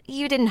 But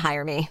you didn't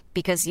hire me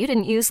because you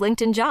didn't use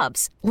LinkedIn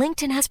Jobs.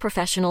 LinkedIn has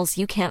professionals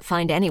you can't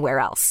find anywhere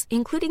else,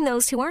 including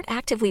those who aren't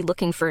actively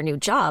looking for a new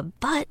job,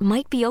 but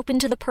might be open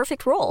to the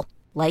perfect role,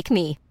 like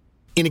me.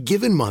 In a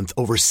given month,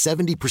 over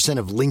 70%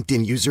 of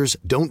LinkedIn users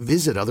don't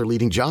visit other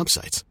leading job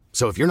sites.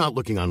 So if you're not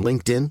looking on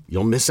LinkedIn,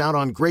 you'll miss out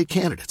on great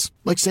candidates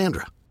like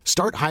Sandra.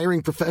 Start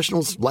hiring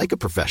professionals like a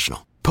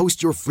professional.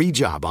 Post your free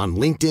job on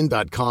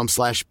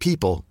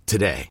linkedin.com/people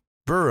today.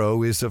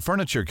 Burrow is a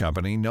furniture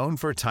company known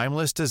for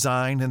timeless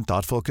design and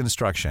thoughtful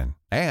construction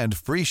and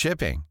free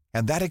shipping,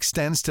 and that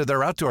extends to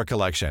their outdoor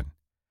collection.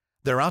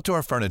 Their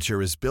outdoor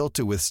furniture is built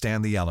to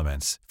withstand the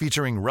elements,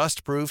 featuring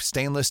rust-proof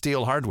stainless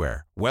steel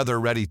hardware,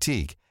 weather-ready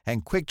teak,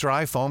 and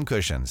quick-dry foam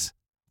cushions.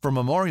 For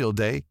Memorial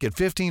Day, get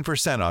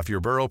 15% off your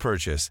Burrow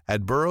purchase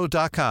at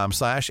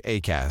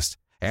burrow.com/ACAST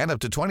and up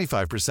to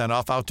 25%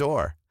 off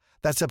outdoor.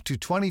 That's up to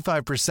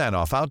 25%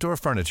 off outdoor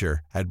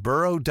furniture at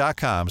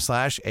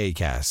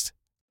burrow.com/ACAST.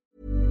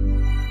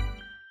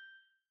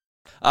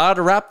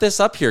 To wrap this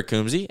up here,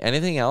 Coombsy,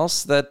 anything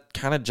else that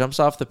kind of jumps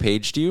off the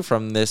page to you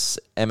from this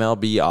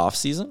MLB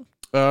offseason?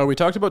 We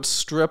talked about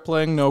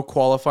Stripling, no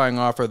qualifying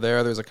offer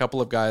there. There's a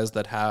couple of guys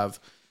that have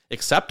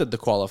accepted the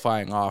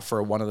qualifying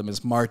offer. One of them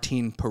is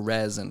Martin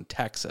Perez in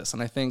Texas.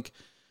 And I think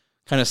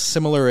kind of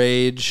similar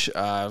age.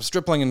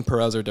 Stripling and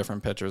Perez are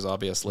different pitchers,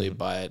 obviously,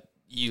 but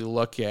you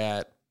look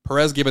at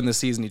Perez, given the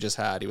season he just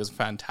had, he was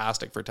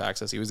fantastic for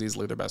Texas. He was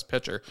easily their best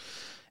pitcher.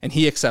 And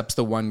he accepts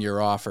the 1-year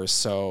offer.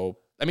 So,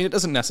 I mean, it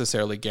doesn't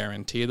necessarily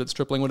guarantee that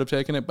Stripling would have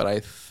taken it, but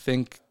I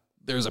think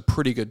there's a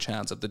pretty good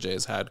chance that the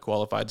Jays had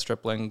qualified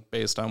Stripling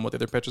based on what the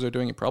other pitchers are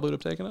doing. He probably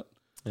would have taken it.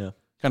 Yeah.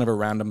 Kind of a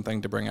random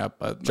thing to bring up,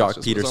 but Jock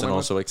Peterson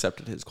also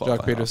accepted his qualifying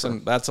Jock Peterson,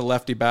 offer. That's a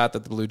lefty bat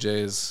that the Blue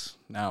Jays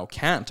now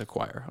can't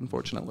acquire,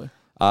 unfortunately.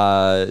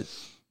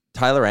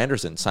 Tyler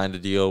Anderson signed a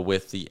deal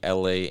with the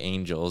LA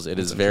Angels. It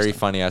is very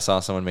funny. I saw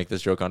someone make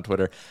this joke on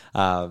Twitter.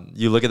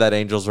 You look at that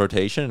Angels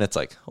rotation, and it's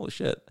like, holy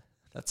shit,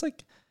 that's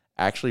like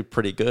actually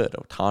pretty good.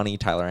 Ohtani,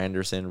 Tyler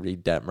Anderson,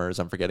 Reed Detmers.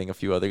 I'm forgetting a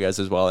few other guys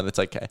as well. And it's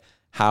like, okay,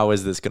 how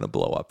is this going to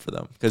blow up for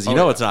them? Because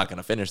it's not going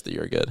to finish the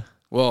year good.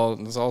 Well,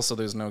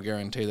 there's no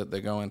guarantee that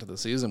they go into the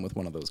season with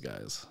one of those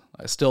guys.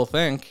 I still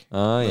think.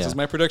 This is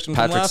my prediction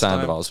from last time. Patrick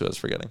Sandoval, who I was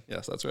forgetting.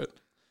 Yes, that's right.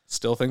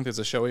 Still think there's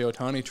a Shohei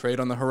Ohtani trade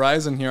on the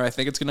horizon here. I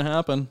think it's going to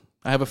happen.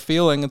 I have a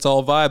feeling it's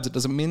all vibes. It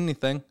doesn't mean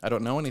anything. I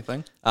don't know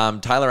anything.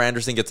 Tyler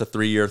Anderson gets a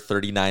 3-year,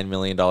 $39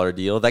 million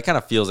deal. That kind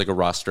of feels like a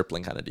Ross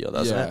Stripling kind of deal,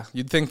 doesn't it?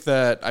 You'd think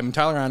that,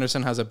 Tyler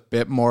Anderson has a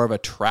bit more of a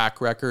track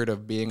record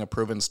of being a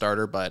proven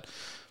starter, but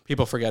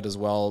people forget as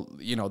well,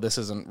 this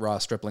isn't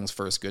Ross Stripling's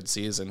first good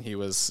season. He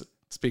was,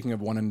 speaking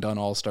of one-and-done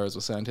All-Stars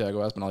with Santiago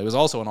Espinal, he was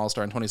also an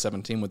All-Star in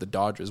 2017 with the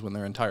Dodgers when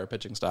their entire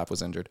pitching staff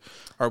was injured.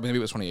 Or maybe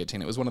it was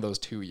 2018. It was one of those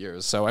 2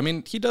 years. So,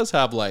 he does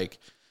have,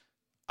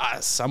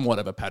 somewhat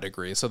of a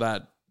pedigree. So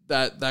that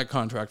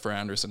contract for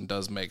Anderson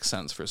does make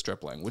sense for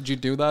Stripling. Would you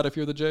do that if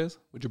you're the Jays?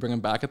 Would you bring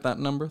him back at that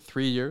number?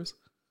 3 years?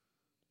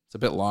 It's a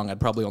bit long. I'd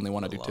probably only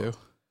want to do 2.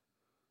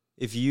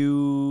 If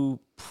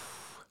you...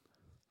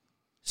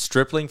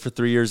 Stripling for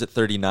 3 years at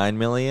 $39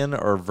 million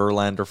or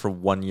Verlander for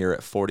 1 year at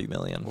 $40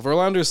 million? Well,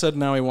 Verlander said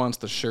now he wants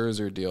the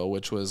Scherzer deal,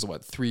 which was,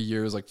 3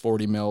 years, like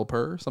 40 mil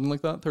per, something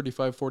like that,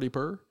 35, 40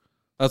 per?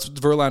 That's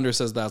what Verlander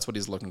says that's what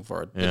he's looking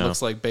for. Yeah. It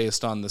looks like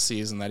based on the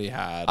season that he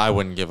had. I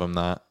wouldn't give him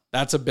that.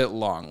 That's a bit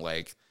long.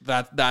 Like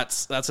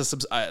that's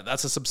a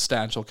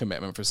substantial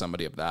commitment for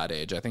somebody of that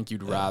age. I think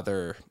you'd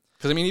rather,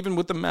 because I mean, even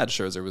with the Mets,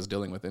 Scherzer was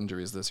dealing with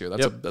injuries this year.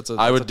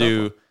 I would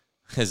do,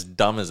 as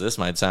dumb as this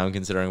might sound,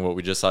 considering what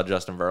we just saw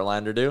Justin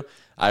Verlander do,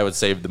 I would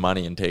save the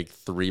money and take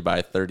 3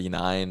 by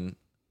 39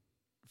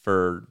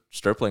 for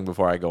Stripling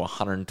before I go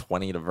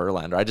 120 to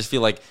Verlander. I just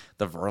feel like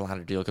the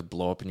Verlander deal could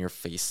blow up in your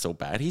face so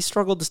bad. He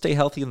struggled to stay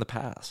healthy in the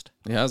past.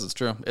 Yes, it's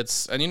true.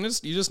 And you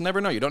just never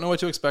know. You don't know what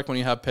to expect when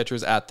you have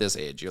pitchers at this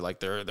age. You're like,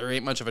 there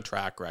ain't much of a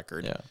track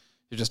record. Yeah.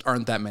 There just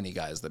aren't that many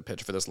guys that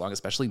pitch for this long,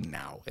 especially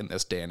now in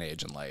this day and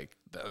age and like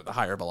the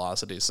higher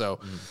velocity. So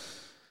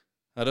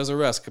that is a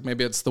risk.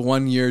 Maybe it's the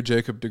 1 year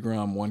Jacob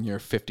deGrom, 1 year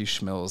 50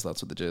 schmills.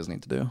 That's what the Jays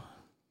need to do.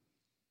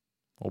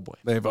 Oh boy.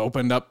 They've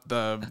opened up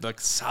the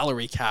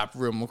salary cap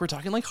room. Look, we're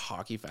talking like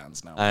hockey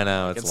fans now. I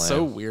know, Like, it's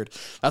so lame. weird.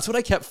 That's what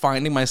I kept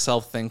finding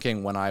myself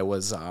thinking when I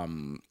was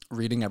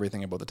reading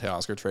everything about the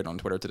Teoscar trade on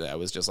Twitter today. I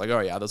was just like,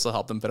 oh yeah, this will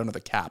help them fit under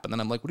the cap. And then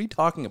I'm like, what are you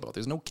talking about?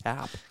 There's no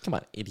cap. Come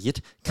on,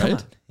 idiot. Come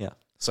on. Yeah.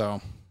 So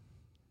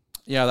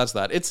yeah, that's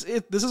that.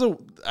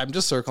 I'm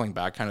just circling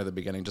back kind of the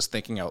beginning, just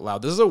thinking out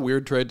loud. This is a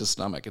weird trade to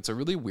stomach. It's a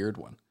really weird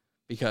one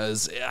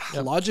because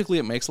logically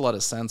it makes a lot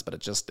of sense, but it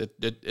just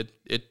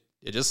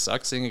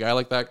sucks seeing a guy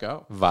like that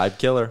go. Vibe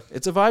killer.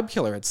 It's a vibe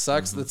killer. It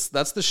sucks.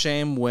 That's the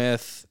shame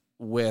with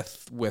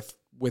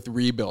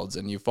rebuilds,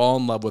 and you fall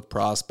in love with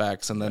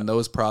prospects, and then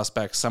those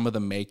prospects, some of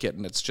them make it,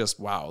 and it's just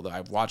wow.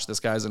 I've watched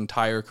this guy's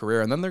entire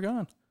career, and then they're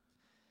gone.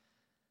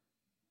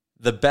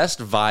 The best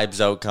vibes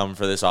outcome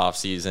for this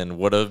offseason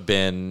would have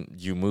been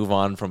you move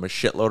on from a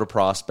shitload of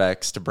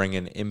prospects to bring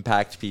in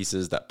impact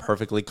pieces that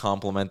perfectly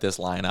complement this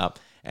lineup,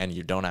 and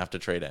you don't have to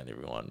trade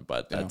anyone.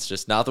 But that's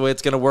just not the way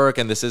it's going to work,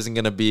 and this isn't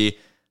going to be,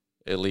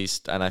 at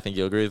least, and I think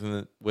you'll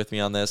agree with me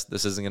on this,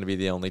 this isn't going to be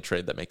the only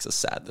trade that makes us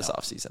sad this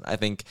offseason. I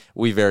think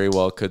we very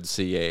well could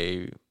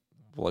see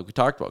like we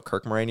talked about,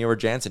 Kirk Moreno or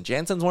Jansen.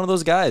 Jansen's one of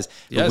those guys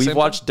that we've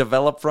watched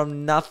develop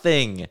from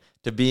nothing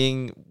to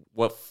being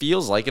what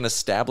feels like an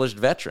established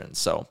veteran.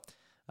 So,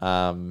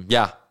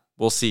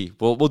 we'll see.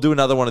 We'll do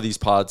another one of these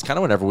pods kind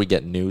of whenever we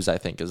get news, I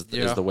think, is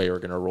the way we're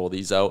going to roll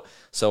these out.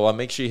 So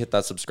make sure you hit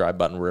that subscribe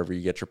button wherever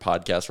you get your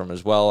podcast from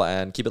as well,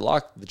 and keep it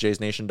locked,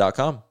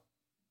 thejaysnation.com.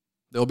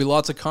 There'll be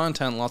lots of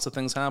content, lots of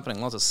things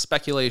happening, lots of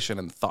speculation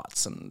and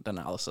thoughts and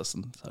analysis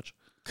and such.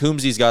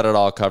 Coombsy's got it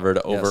all covered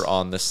over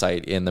on the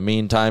site. In the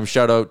meantime,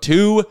 shout out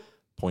to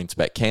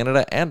PointsBet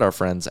Canada and our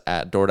friends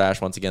at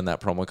DoorDash. Once again,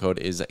 that promo code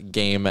is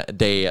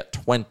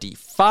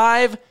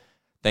GameDay25.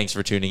 Thanks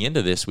for tuning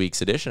into this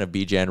week's edition of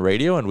BGN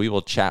Radio, and we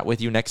will chat with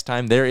you next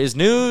time there is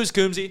news,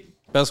 Coombsy.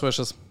 Best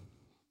wishes.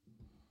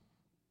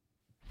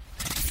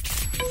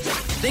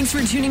 Thanks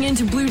for tuning in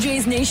to Blue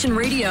Jays Nation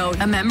Radio,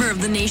 a member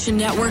of the Nation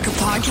Network of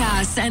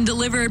podcasts and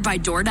delivered by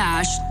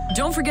DoorDash.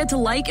 Don't forget to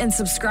like and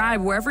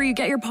subscribe wherever you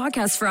get your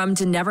podcasts from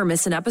to never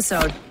miss an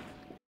episode.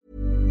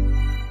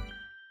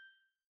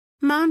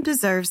 Mom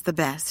deserves the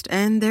best,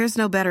 and there's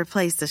no better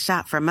place to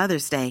shop for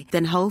Mother's Day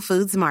than Whole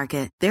Foods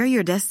Market. They're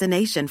your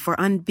destination for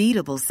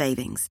unbeatable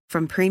savings,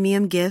 from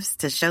premium gifts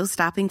to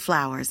show-stopping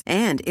flowers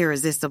and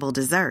irresistible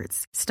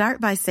desserts. Start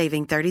by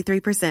saving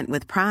 33%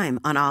 with Prime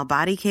on all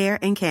body care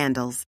and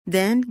candles.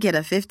 Then get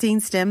a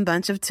 15-stem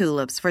bunch of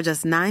tulips for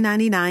just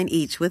 $9.99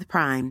 each with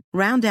Prime.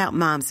 Round out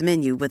Mom's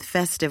menu with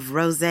festive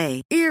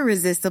rosé,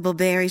 irresistible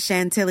berry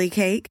chantilly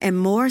cake, and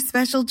more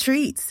special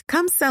treats.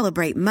 Come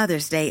celebrate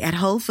Mother's Day at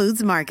Whole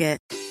Foods Market.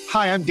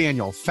 Hi, I'm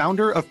Daniel,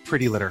 founder of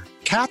Pretty Litter.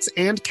 Cats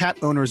and cat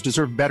owners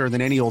deserve better than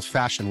any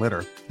old-fashioned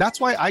litter. That's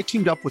why I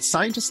teamed up with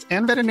scientists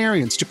and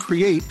veterinarians to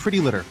create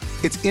Pretty Litter.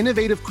 Its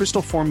innovative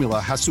crystal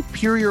formula has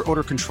superior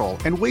odor control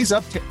and weighs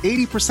up to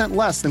 80%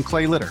 less than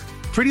clay litter.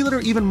 Pretty Litter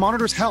even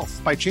monitors health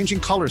by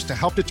changing colors to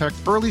help detect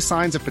early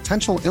signs of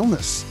potential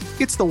illness.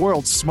 It's the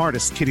world's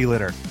smartest kitty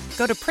litter.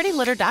 Go to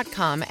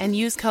prettylitter.com and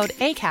use code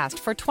ACAST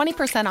for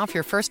 20% off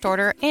your first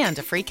order and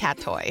a free cat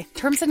toy.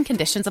 Terms and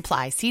conditions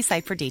apply. See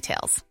site for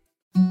details.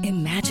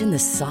 Imagine the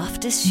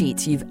softest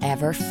sheets you've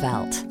ever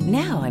felt.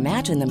 Now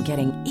imagine them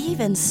getting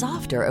even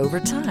softer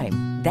over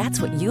time.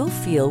 That's what you'll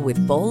feel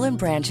with Boll &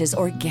 Branch's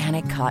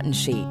organic cotton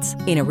sheets.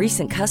 In a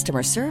recent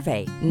customer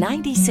survey,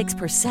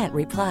 96%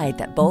 replied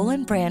that Boll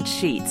 & Branch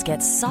sheets get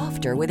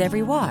softer with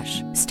every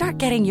wash. Start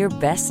getting your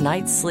best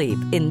night's sleep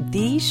in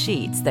these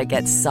sheets that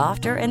get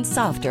softer and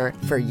softer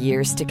for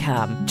years to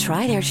come.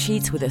 Try their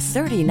sheets with a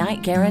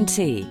 30-night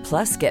guarantee.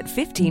 Plus, get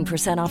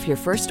 15% off your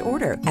first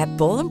order at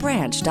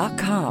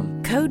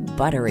bollandbranch.com. Code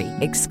BUTTERY.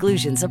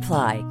 Exclusions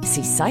apply.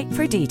 See site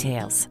for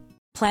details.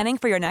 Planning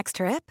for your next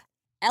trip?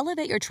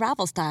 Elevate your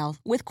travel style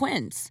with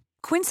Quince.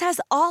 Quince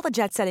has all the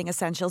jet-setting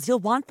essentials you'll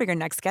want for your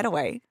next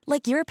getaway,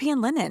 like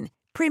European linen,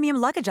 premium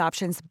luggage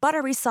options,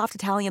 buttery soft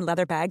Italian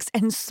leather bags,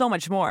 and so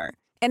much more.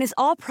 And is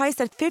all priced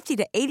at 50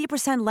 to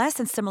 80% less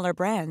than similar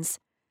brands.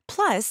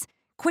 Plus,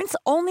 Quince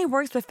only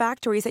works with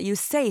factories that use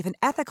safe and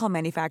ethical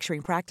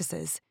manufacturing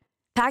practices.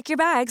 Pack your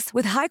bags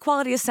with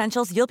high-quality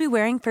essentials you'll be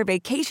wearing for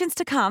vacations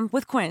to come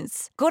with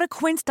Quince. Go to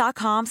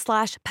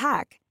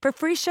quince.com/pack for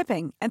free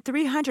shipping and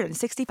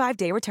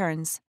 365-day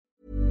returns.